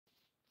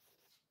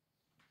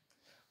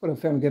What up,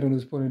 family? Ghetto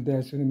News Reporter and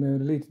Dash in the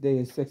MAERE-MAK. Today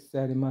is Sex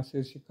Saturday in my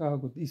city,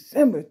 Chicago,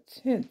 December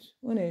 10th,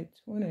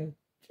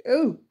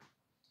 2022.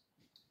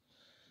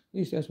 At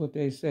least that's what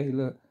they say.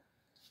 Look,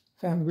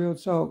 family, real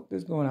talk.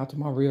 This going out to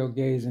my real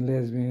gays and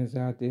lesbians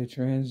out there,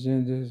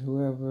 transgenders,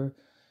 whoever,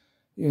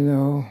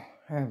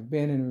 have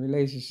been in a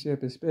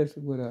relationship,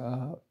 especially with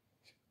a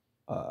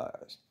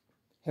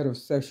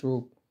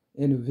heterosexual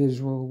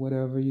individual,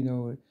 whatever,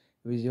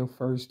 it was your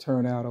first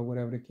turnout or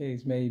whatever the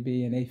case may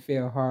be, and they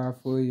fell hard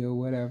for you or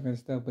whatever and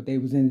stuff, but they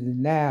was in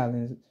denial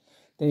and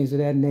things of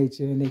that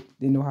nature, and they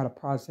didn't know how to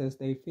process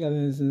their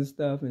feelings and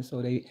stuff, and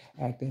so they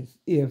act as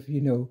if,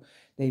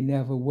 they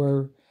never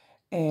were.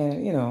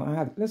 And,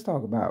 let's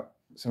talk about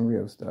some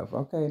real stuff,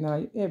 okay?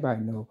 Now,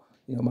 everybody know,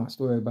 my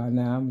story by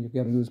now. I'm your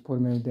Ghetto News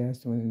Reporter, Mary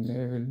Dash, and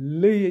Mary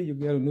Lee, your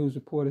Ghetto News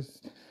Reporter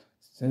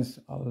since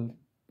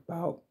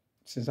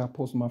I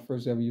posted my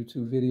first ever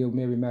YouTube video,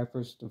 MAERE-MAK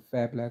versus the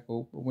Fat Black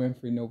Oprah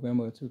Winfrey,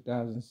 November of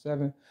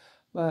 2007.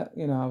 But,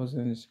 I was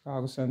in the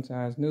Chicago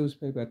Sun-Times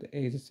newspaper at the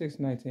age of 6,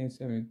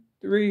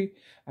 1973.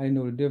 I didn't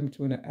know the difference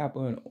between an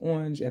apple and an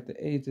orange at the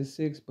age of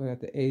 6, but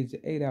at the age of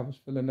 8, I was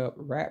filling up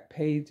rap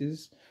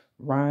pages,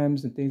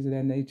 rhymes, and things of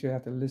that nature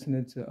after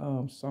listening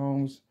to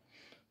songs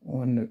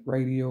on the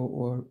radio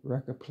or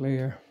record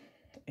player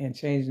and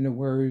changing the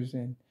words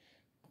and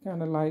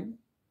kind of like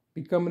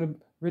becoming a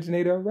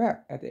originator of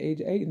rap at the age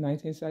of 8 in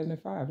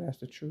 1975. That's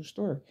the true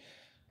story.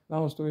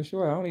 Long story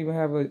short, I don't even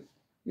have a,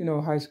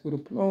 high school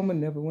diploma,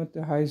 never went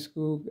to high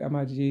school, got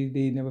my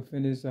GED, never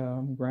finished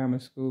grammar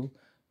school.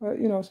 But,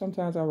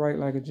 sometimes I write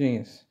like a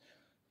genius.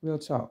 Real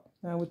talk.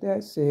 Now, with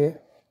that said,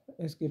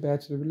 let's get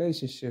back to the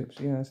relationships.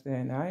 You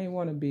understand? Now, I didn't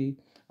want to be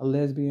a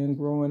lesbian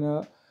growing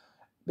up,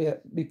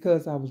 but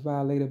because I was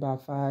violated by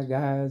 5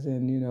 guys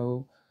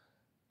and,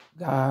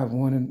 God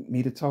wanted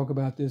me to talk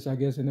about this, I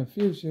guess, in the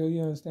future.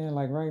 You understand?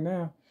 Like right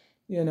now,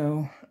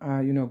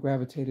 I,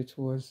 gravitated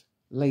towards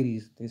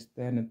ladies, this,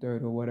 that, and the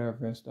third, or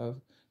whatever and stuff.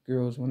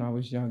 Girls when I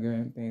was younger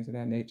and things of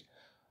that nature.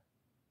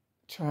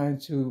 Trying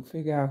to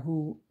figure out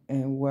who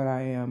and what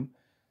I am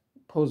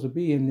supposed to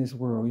be in this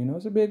world.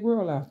 It's a big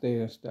world out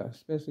there and stuff,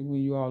 especially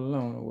when you're all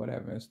alone or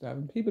whatever and stuff.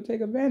 And people take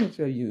advantage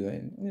of you.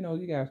 And,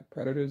 you got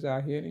predators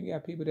out here, and you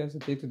got people that's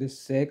addicted to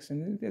sex,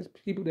 and there's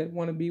people that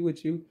want to be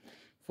with you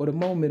for the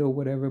moment or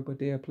whatever, but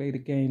they'll play the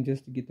game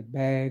just to get the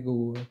bag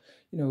or,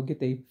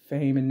 get their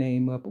fame and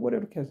name up or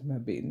whatever the case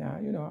might be.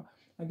 Now,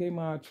 I gave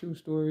my true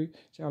story,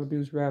 child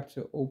abuse rap,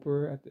 to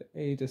Oprah at the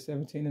age of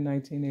 17 in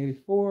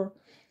 1984.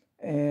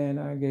 And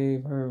I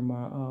gave her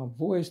my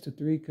voice to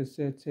 3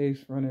 cassette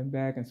tapes, front and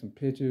back, and some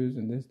pictures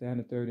and this, that, and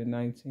the third in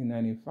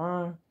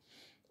 1995.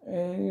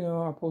 And,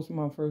 I posted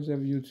my first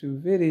ever YouTube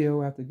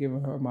video after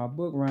giving her my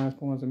book, Rhymes,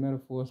 Poems, and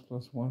Metaphors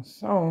plus 1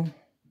 song.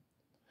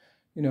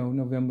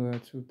 November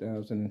of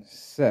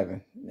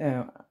 2007.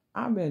 Now,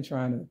 I've been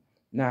trying to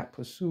not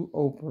pursue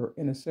Oprah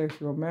in a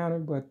sexual manner,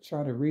 but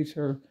try to reach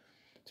her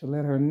to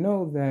let her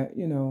know that,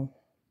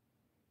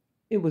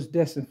 it was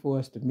destined for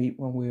us to meet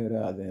one way or the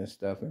other and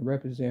stuff, and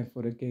represent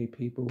for the gay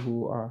people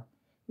who are,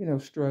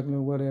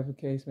 struggling, whatever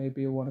case may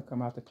be, or want to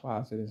come out the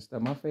closet and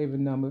stuff. My favorite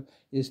number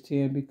is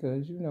 10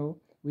 because,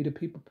 we the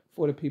people,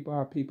 for the people,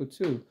 are people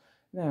too.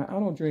 Now, I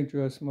don't drink,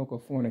 drugs, smoke,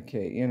 or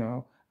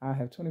fornicate, I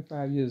have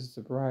 25 years of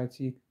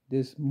sobriety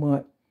this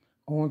month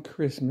on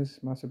Christmas.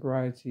 My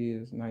sobriety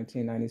is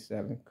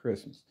 1997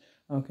 Christmas.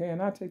 Okay,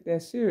 and I take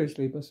that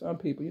seriously, but some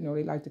people,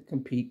 they like to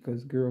compete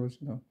because girls,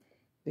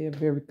 they're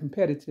very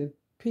competitive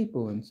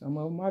people, and some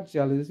of them are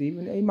jealous.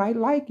 Even they might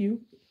like you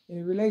in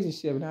a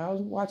relationship. Now, I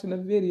was watching a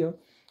video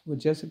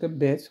with Jessica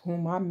Betts,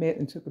 whom I met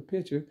and took a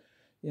picture,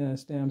 you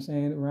understand what I'm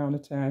saying, around the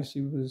time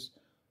she was,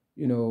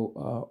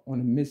 on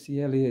the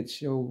Missy Elliott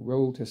show,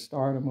 Road to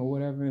Stardom or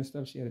whatever and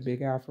stuff. She had a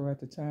big afro at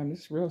the time. This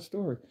is a real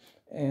story.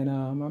 And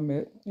I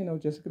met,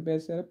 Jessica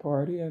Betts at a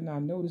party, and I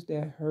noticed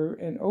that her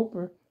and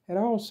Oprah had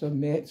also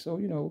met. So,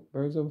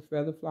 birds of a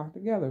feather flock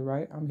together,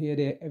 right? I'm here,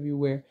 there,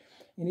 everywhere,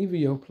 in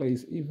even your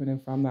place, even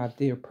if I'm not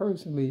there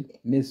personally.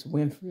 Miss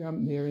Winfrey,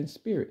 I'm there in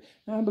spirit.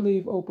 Now, I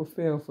believe Oprah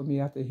fell for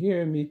me after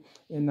hearing me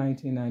in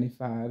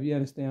 1995. You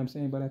understand what I'm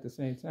saying? But at the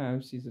same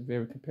time, she's a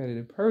very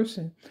competitive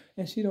person,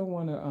 and she don't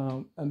want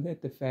to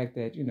admit the fact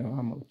that,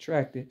 I'm an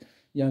attracted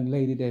young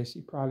lady that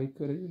she probably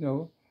could have,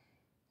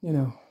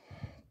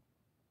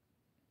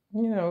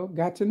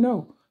 got to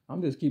know.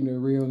 I'm just keeping it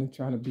real and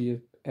trying to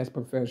be as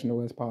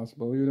professional as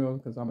possible,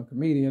 because I'm a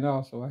comedian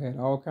also. I had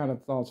all kind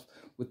of thoughts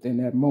within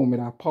that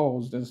moment. I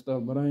paused and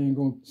stuff, but I ain't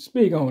going to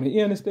speak on it.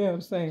 You understand what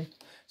I'm saying?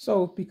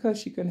 So because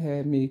she couldn't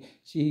have me,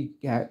 she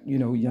got,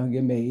 young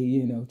and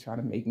me, trying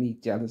to make me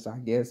jealous, I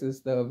guess, and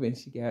stuff. And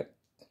she got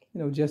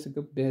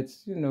Jessica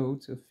Betts,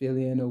 to fill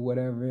in or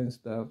whatever and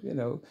stuff,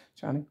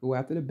 trying to go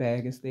after the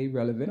bag and stay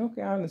relevant.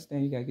 Okay, I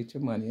understand you got to get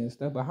your money and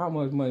stuff, but how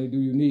much money do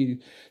you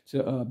need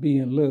to be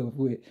in love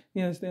with?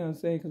 You understand what I'm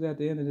saying? Because at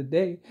the end of the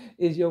day,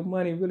 is your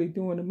money really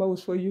doing the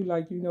most for you?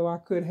 Like, I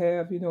could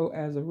have,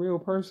 as a real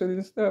person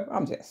and stuff.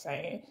 I'm just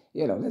saying,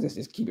 let's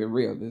just keep it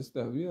real and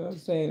stuff. You know what I'm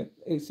saying?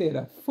 They said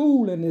a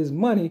fool and his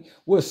money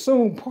will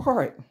soon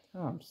part.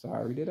 I'm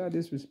sorry, did I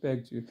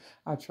disrespect you?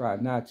 I try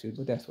not to,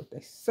 but that's what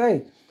they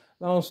say.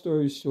 Long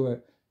story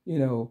short,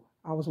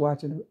 I was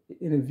watching an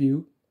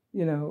interview,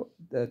 the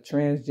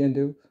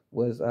transgender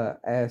was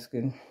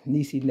asking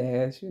Niecy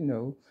Nash,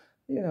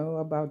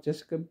 about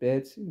Jessica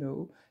Betts,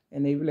 and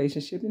their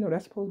relationship,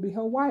 that's supposed to be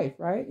her wife,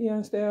 right? You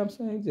understand what I'm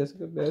saying?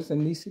 Jessica Betts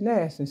and Niecy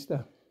Nash and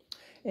stuff.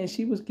 And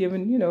she was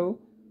giving,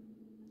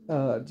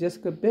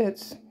 Jessica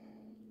Betts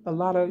a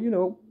lot of,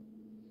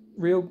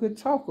 real good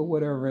talk or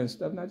whatever and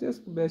stuff. Now,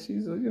 Jessica Betts,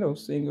 she's a,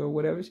 singer or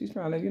whatever. She's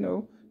trying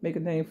to, make a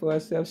name for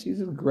herself.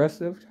 She's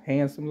aggressive,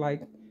 handsome,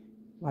 like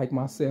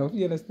myself.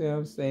 You understand what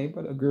I'm saying?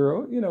 But a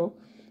girl, you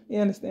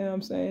understand what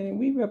I'm saying?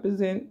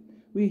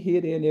 We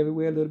here, there, and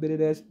everywhere, a little bit of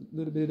that, a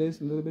little bit of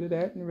this, a little bit of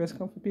that, and the rest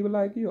come from people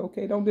like you.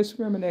 Okay, don't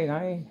discriminate.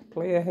 I ain't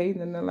player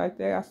hating and nothing like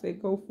that. I say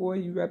go for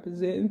it. You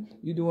representing.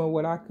 You doing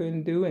what I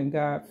couldn't do, and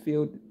God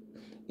filled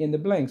in the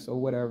blanks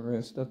or whatever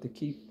and stuff to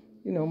keep,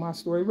 my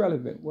story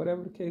relevant,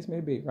 whatever the case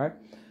may be, right?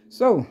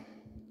 So,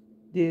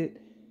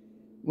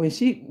 when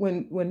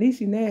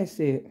Niecy Nash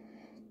said,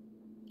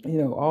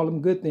 all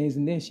them good things,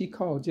 and then she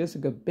called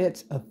Jessica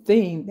Betts a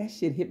thing, that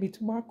shit hit me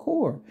to my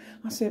core.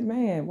 I said,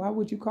 man, why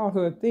would you call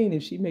her a thing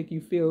if she make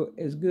you feel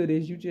as good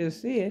as you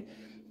just said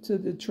to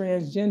the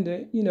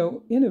transgender,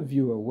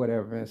 interview or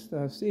whatever and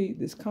stuff? See,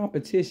 this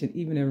competition,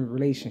 even in a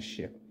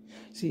relationship.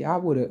 See,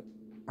 that would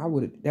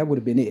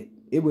have been it.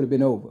 It would have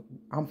been over.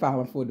 I'm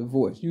filing for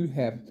divorce. You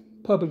have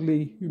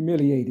publicly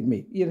humiliated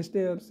me. You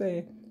understand what I'm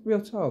saying?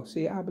 Real talk.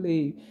 See, I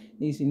believe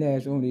Niecy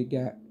Nash only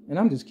got, and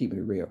I'm just keeping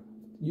it real.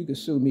 You can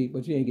sue me,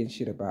 but you ain't getting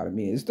shit about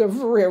me and stuff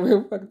for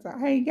real fucking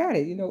time. I ain't got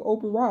it.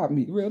 Oprah robbed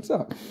me. Real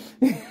talk.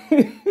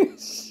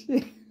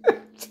 Shit.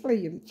 I'm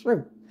telling you the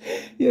truth.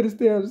 You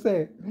understand what I'm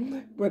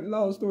saying? But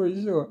long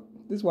story short,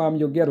 this is why I'm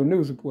your ghetto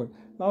news reporter.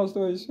 Long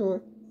story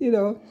short,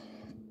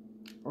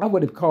 I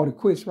would have called it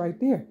quits right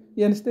there.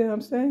 You understand what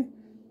I'm saying?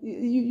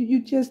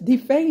 You just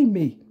defamed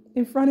me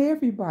in front of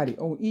everybody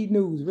on E!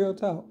 News, real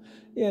talk.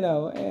 And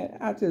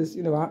I just,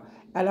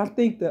 I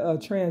think the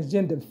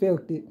transgender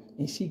felt it,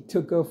 and she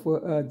took up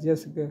for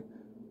Jessica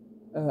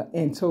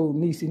and told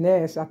Niecy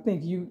Nash, I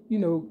think you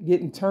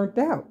getting turned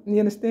out. You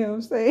understand what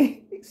I'm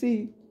saying?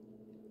 See,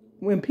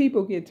 when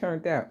people get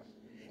turned out,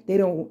 they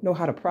don't know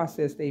how to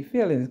process their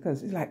feelings,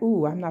 because it's like,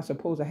 ooh, I'm not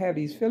supposed to have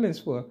these feelings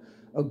for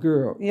a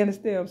girl. You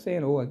understand what I'm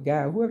saying? Or a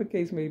guy, whoever the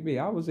case may be.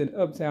 I was in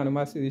Uptown in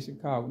my city,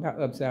 Chicago.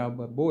 Not Uptown,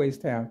 but Boys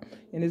Town.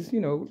 And it's,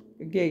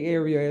 a gay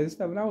area and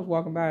stuff. And I was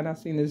walking by and I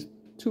seen this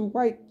two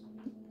white,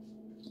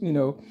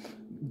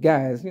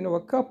 guys, a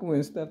couple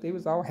and stuff. They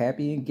was all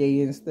happy and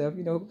gay and stuff,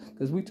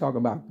 because we talking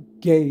about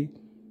gay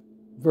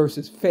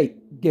versus fake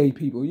gay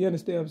people. You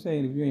understand what I'm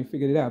saying? If you ain't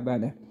figured it out by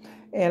now.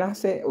 And I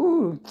said,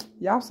 ooh,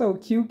 y'all so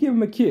cute. Give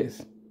him a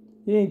kiss.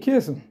 He ain't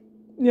kiss him.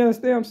 You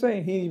understand what I'm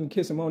saying? He didn't even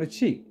kiss him on the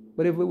cheek.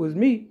 But if it was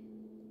me,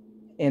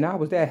 and I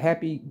was that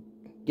happy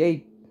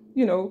gay,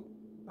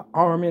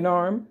 arm in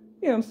arm,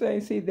 you know what I'm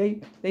saying? See,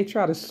 they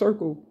try to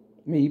circle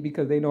me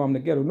because they know I'm the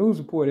ghetto news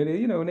reporter.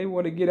 They, they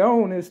want to get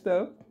on and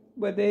stuff,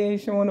 but they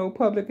ain't showing no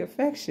public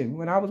affection.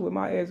 When I was with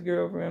my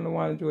ex-girlfriend,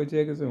 LaWanda Joy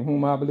Jacobson,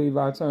 whom I believe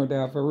I turned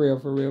out for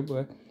real,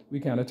 but we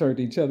kind of turned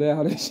each other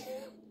out and shit.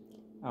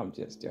 I'm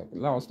just joking.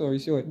 Long story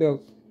short,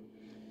 though,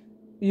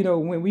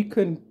 when we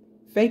couldn't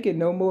fake it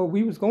no more,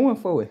 we was going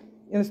for it.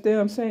 You understand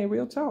what I'm saying?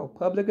 Real talk.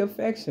 Public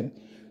affection.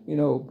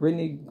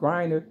 Brittany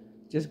Griner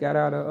just got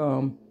out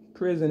of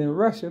prison in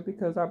Russia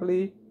because I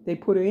believe they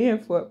put her in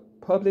for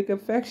public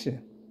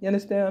affection. You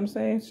understand what I'm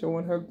saying?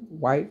 Showing her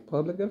wife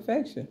public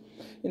affection.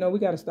 We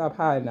got to stop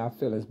hiding our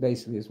feelings,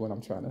 basically, is what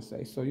I'm trying to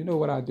say. So you know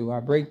what I do? I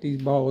break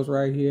these balls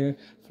right here,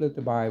 flip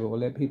the Bible,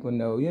 let people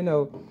know,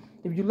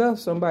 if you love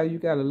somebody, you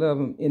got to love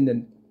them in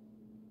the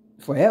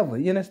forever.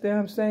 You understand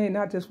what I'm saying?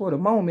 Not just for the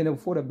moment or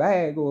for the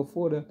bag or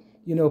for the,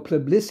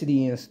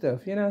 publicity and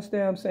stuff. You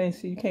understand what I'm saying?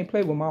 See, you can't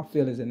play with my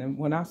feelings. And then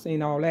when I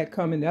seen all that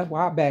coming, that's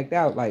why I backed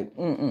out like,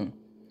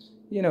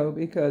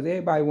 because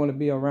everybody want to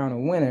be around a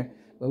winter.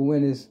 But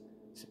when it's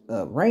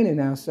raining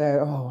outside,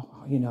 I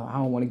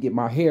don't want to get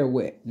my hair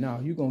wet. No,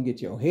 you're going to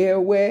get your hair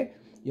wet,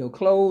 your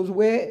clothes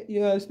wet.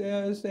 You understand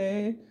what I'm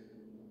saying?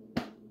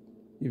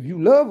 If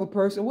you love a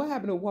person, what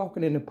happened to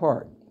walking in the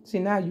park? See,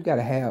 now you got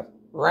to have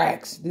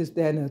racks, this,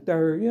 that, and the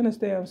third. You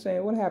understand what I'm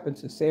saying? What happened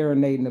to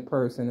serenading a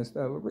person and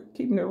stuff?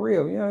 Keeping it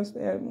real, you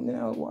understand?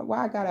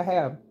 Why I got to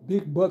have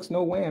big bucks,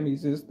 no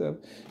whammies and stuff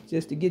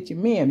just to get your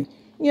mammy?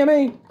 You know what I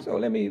mean? So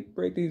let me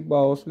break these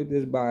balls, flip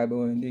this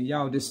Bible, and then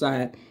y'all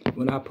decide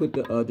when I put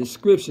the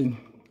description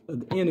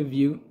of the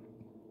interview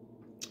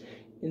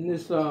in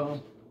this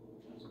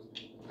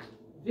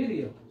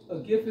video. A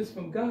gift is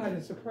from God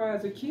and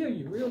surprise to kill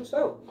you. Real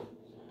talk.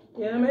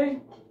 You know what I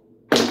mean?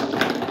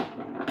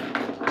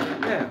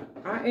 Now,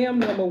 I am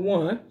number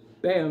 1.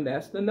 Bam,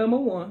 that's the number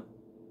 1.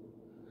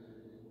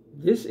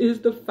 This is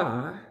the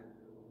 5.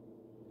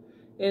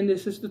 And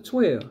this is the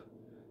 12.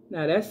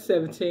 Now, that's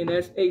 17.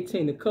 That's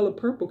 18. The color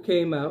purple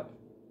came out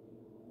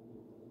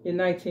in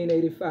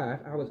 1985.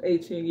 I was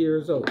 18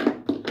 years old.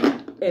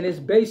 And it's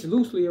based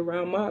loosely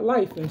around my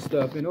life and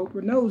stuff. And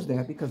Oprah knows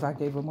that because I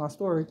gave her my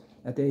story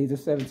at the age of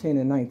 17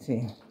 in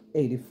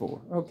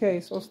 1984. Okay,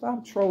 so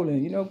stop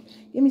trolling. You know,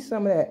 give me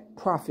some of that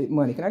profit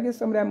money. Can I get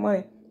some of that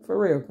money for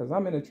real? Because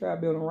I'm in a trap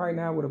building right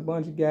now with a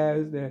bunch of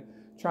guys that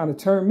trying to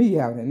turn me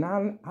out. And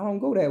I don't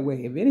go that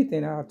way. If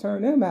anything, I'll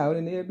turn them out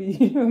and they'll be,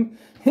 I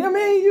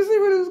mean, you see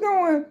where this is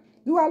going?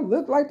 Do I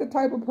look like the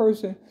type of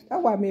person?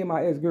 That's why me and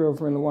my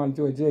ex-girlfriend, LaWanda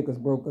Joy Jacobs,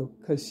 broke up.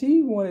 Because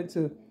she wanted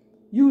to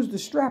use the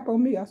strap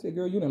on me. I said,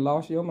 girl, you done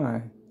lost your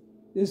mind.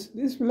 This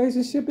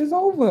relationship is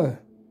over.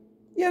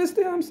 You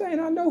understand what I'm saying?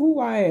 I know who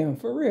I am,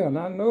 for real. And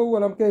I know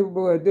what I'm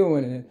capable of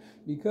doing. And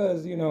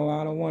because, you know,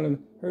 I don't want to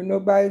hurt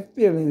nobody's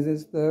feelings and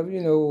stuff,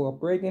 you know, or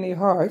break any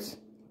hearts,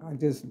 I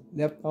just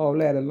left all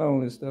that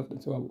alone and stuff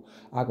until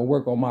I can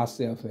work on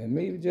myself. And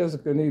maybe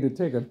Jessica need to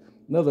take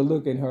another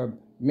look in her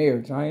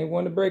marriage. I ain't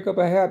want to break up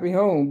a happy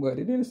home, but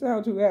it didn't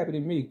sound too happy to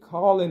me.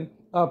 Calling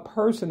a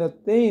person a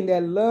thing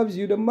that loves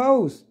you the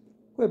most.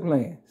 Quit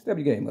playing. Step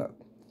your game up.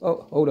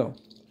 Oh, hold on.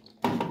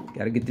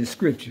 Got to get this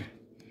scripture.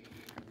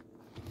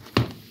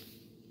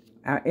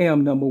 I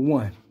am number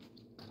 1.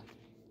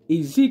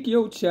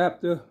 Ezekiel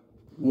chapter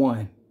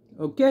 1.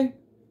 Okay?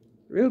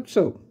 Real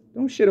so.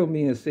 Don't shit on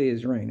me and say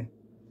it's raining.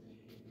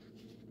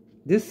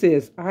 This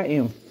says, I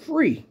am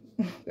free.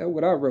 That's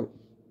what I wrote.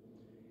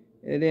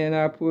 And then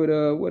I put,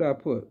 what I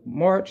put?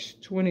 March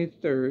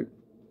 23rd.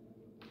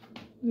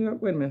 Yeah,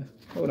 wait a minute.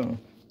 Hold on.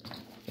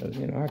 Because,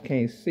 you know, I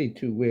can't see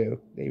too well.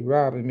 They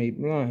robbing me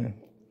blind.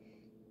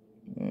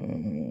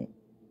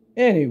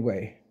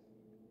 Anyway.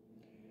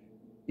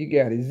 You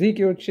got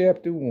Ezekiel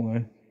chapter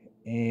 1.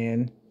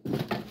 And,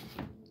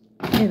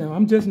 you know,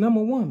 I'm just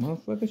number 1,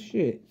 motherfucker.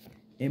 Shit.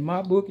 In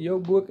my book, your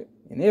book,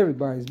 and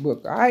everybody's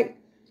book. All right?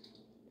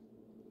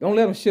 Don't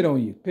let them shit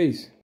on you. Peace.